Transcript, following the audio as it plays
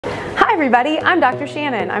Hi everybody, I'm Dr.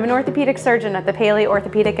 Shannon. I'm an orthopedic surgeon at the Paley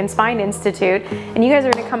Orthopedic and Spine Institute, and you guys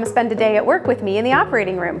are going to come and spend a day at work with me in the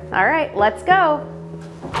operating room. All right, let's go.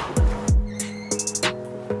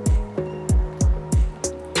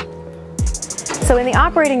 So in the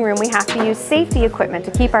operating room, we have to use safety equipment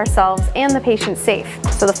to keep ourselves and the patient safe.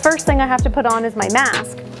 So the first thing I have to put on is my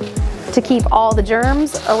mask to keep all the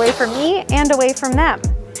germs away from me and away from them.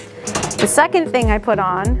 The second thing I put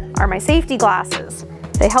on are my safety glasses.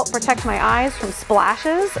 They help protect my eyes from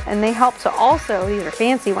splashes, and they help to also, these are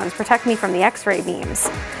fancy ones, protect me from the X-ray beams.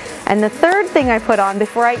 And the third thing I put on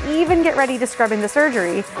before I even get ready to scrub into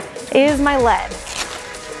surgery is my lead.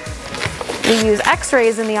 We use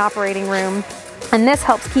X-rays in the operating room, and this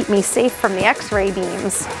helps keep me safe from the X-ray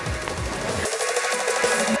beams.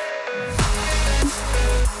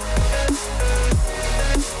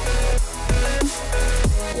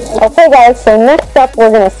 Okay guys, so next up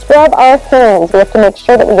we're going to scrub our hands. We have to make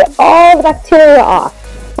sure that we get all the bacteria off.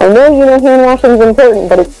 I know you know hand washing is important,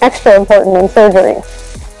 but it's extra important in surgery.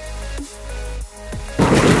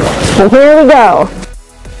 And here we go.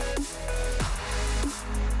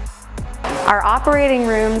 Our operating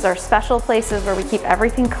rooms are special places where we keep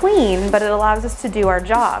everything clean, but it allows us to do our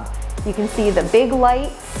job. You can see the big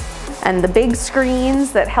lights and the big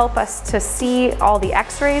screens that help us to see all the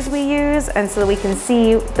X-rays we use, and so that we can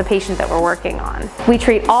see the patient that we're working on. We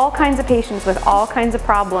treat all kinds of patients with all kinds of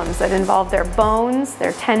problems that involve their bones,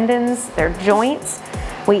 their tendons, their joints.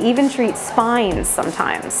 We even treat spines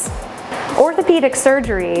sometimes. Orthopedic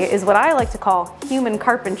surgery is what I like to call human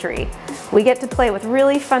carpentry. We get to play with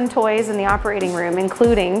really fun toys in the operating room,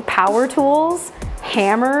 including power tools,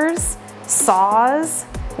 hammers, saws.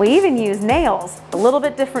 We even use nails, a little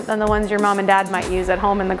bit different than the ones your mom and dad might use at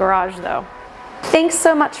home in the garage though. Thanks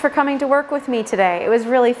so much for coming to work with me today. It was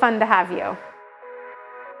really fun to have you.